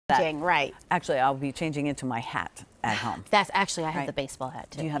changing, right. Actually, I'll be changing into my hat at home. That's actually, I have the baseball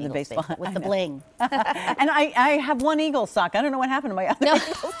hat too. Do you have the baseball hat? With the bling. And I have one Eagle sock. I don't know what happened to my other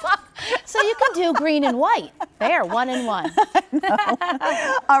Eagle sock. So you can do green and white. There, 1 and 1.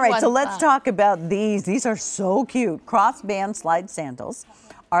 All right, so let's talk about these. These are so cute. Crossband slide sandals.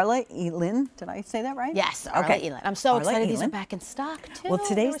 Arla Elin, did I say that right? Yes, Arla Elin. I'm so excited these are back in stock too. Well,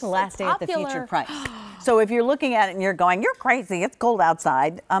 today's the last day at the featured price. So if you're looking at it and you're going, you're crazy, it's cold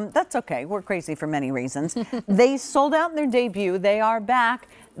outside, that's okay. We're crazy for many reasons. They sold out in their debut. They are back.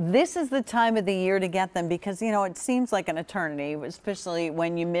 This is the time of the year to get them because, you know, it seems like an eternity, especially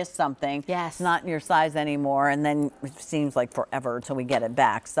when you miss something. Yes. It's not in your size anymore, and then it seems like forever until we get it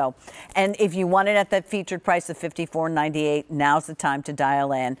back. So, and if you want it at that featured price of $54.98, now's the time to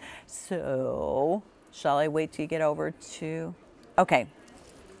dial in. So, shall I wait till you get over to, okay.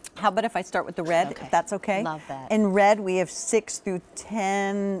 How about if I start with the red, if that's okay? Love that. In red, we have 6 through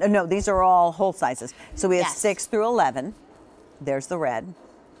 10, no, these are all whole sizes. So we have 6 through 11. There's the red.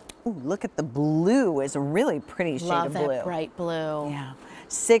 Ooh, look at the blue. Is a really pretty shade of blue. Love that bright blue. Yeah.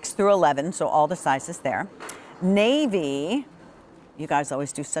 6 through 11, so all the sizes there. Navy, you guys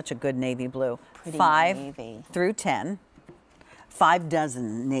always do such a good navy blue. Pretty 5 navy. through 10. 5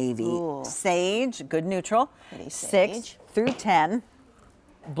 dozen navy. Ooh. Sage, good neutral. Pretty 6 sage. through 10.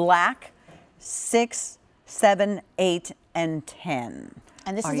 Black, 6, 7, 8, and 10.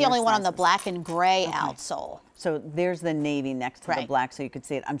 And this is the only one on the black and gray outsole. So there's the navy next to the black, so you could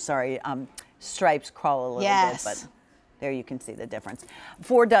see it. I'm sorry, stripes crawl a little bit, but there you can see the difference.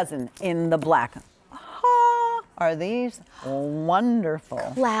 4 dozen in the black. Are these wonderful?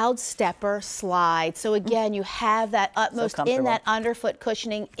 Cloud Stepper slide. So again, you have that utmost in that underfoot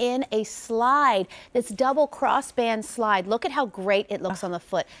cushioning in a slide. This double crossband slide. Look at how great it looks on the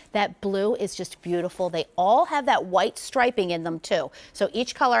foot. That blue is just beautiful. They all have that white striping in them too. So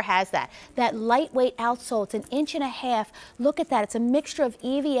each color has that. That lightweight outsole, it's 1.5 inches. Look at that. It's a mixture of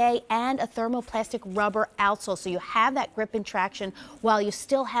EVA and a thermoplastic rubber outsole. So you have that grip and traction while you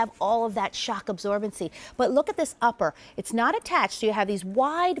still have all of that shock absorbency. But look at this upper. It's not attached, so you have these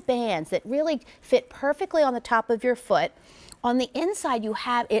wide bands that really fit perfectly on the top of your foot. On the inside,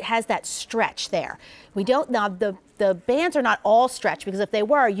 it has that stretch there. We don't, now the bands are not all stretched because if they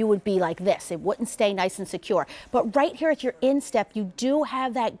were, you would be like this. It wouldn't stay nice and secure. But right here at your instep, you do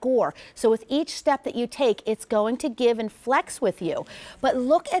have that gore. So with each step that you take, it's going to give and flex with you. But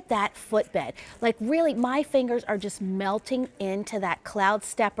look at that footbed. Like really, my fingers are just melting into that Cloud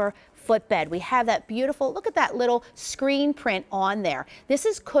Stepper footbed. We have that beautiful, look at that little screen print on there. This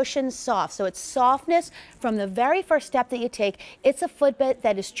is cushion soft, so it's softness from the very first step that you take. It's a footbed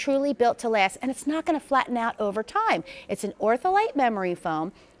that is truly built to last, and it's not going to flatten out over time. It's an ortholite memory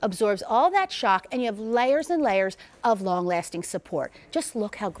foam, absorbs all that shock, and you have layers and layers of long-lasting support. Just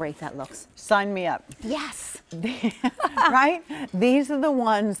look how great that looks. Sign me up. Yes. Right? These are the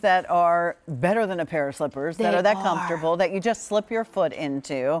ones that are better than a pair of slippers, that are that comfortable, that you just slip your foot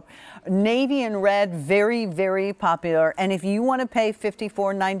into. Navy and red, very, very popular. And if you want to pay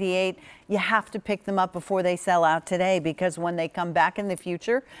 $54.98, you have to pick them up before they sell out today, because when they come back in the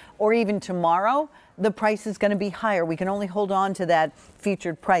future or even tomorrow, the price is going to be higher. We can only hold on to that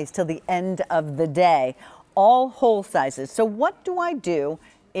featured price till the end of the day. All whole sizes. So what do I do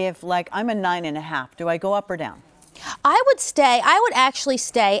if, like, I'm a 9.5? Do I go up or down? I would actually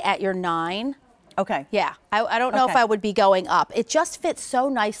stay at your 9. Okay. Yeah, I don't know if I would be going up. It just fits so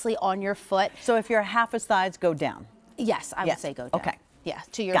nicely on your foot. So if you're half a size, go down. Yes, I would say go down. Okay. Yeah,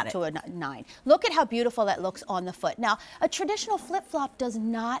 to a 9. Look at how beautiful that looks on the foot. Now, a traditional flip-flop does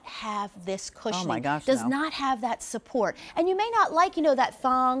not have this cushioning. Oh my gosh, does not have that support. And you may not like, you know, that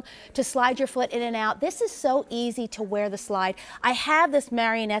thong to slide your foot in and out. This is so easy to wear the slide. I have this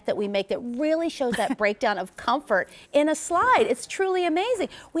marionette that we make that really shows that breakdown of comfort in a slide. It's truly amazing.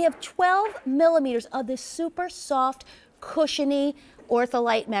 We have 12 millimeters of this super soft, cushiony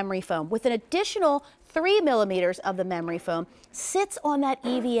ortholite memory foam with an additional 3 millimeters of the memory foam sits on that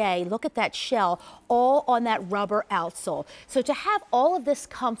EVA. Look at that shell, all on that rubber outsole. So to have all of this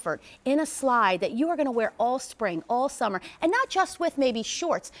comfort in a slide that you are going to wear all spring, all summer, and not just with maybe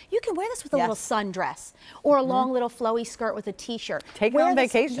shorts, you can wear this with a little sundress or a long little flowy skirt with a t-shirt. Take it on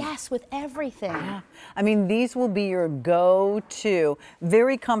vacation. Yes, with everything. Yeah. I mean, these will be your go-to.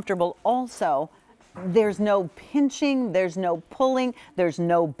 Very comfortable. Also, There's no pinching, there's no pulling, there's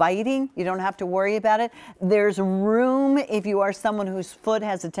no biting. You don't have to worry about it. There's room if you are someone whose foot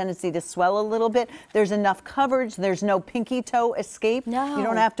has a tendency to swell a little bit. There's enough coverage. There's no pinky toe escape. No. You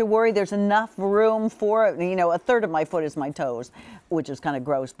don't have to worry. There's enough room for, you know, a third of my foot is my toes, which is kind of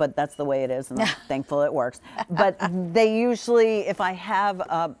gross, but that's the way it is, and I'm thankful it works. But they usually, if I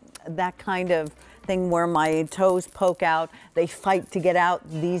have that kind of thing where my toes poke out, they fight to get out.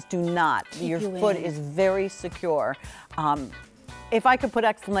 These do not. Your foot is very secure. If I could put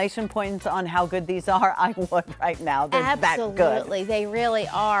exclamation points on how good these are, I would right now. They're that good. Absolutely, they really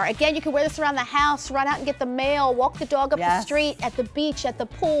are. Again, you can wear this around the house, run out and get the mail, walk the dog up the street, at the beach, at the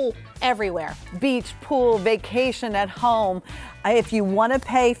pool, everywhere. Beach, pool, vacation, at home. If you want to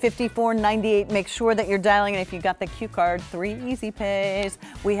pay $54.98, make sure that you're dialing, and if you got the Q card, 3 easy pays.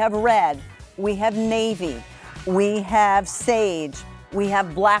 We have red. We have navy, we have sage, we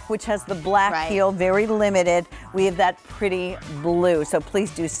have black, which has the black heel, very limited. We have that pretty blue, so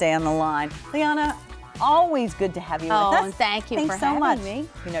please do stay on the line. Liana, always good to have you with us. Oh, thank you Thanks for so having much. me.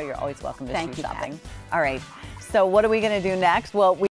 You know you're always welcome to Thank shoe you, shopping. Pat. All right, so what are we going to do next? Well,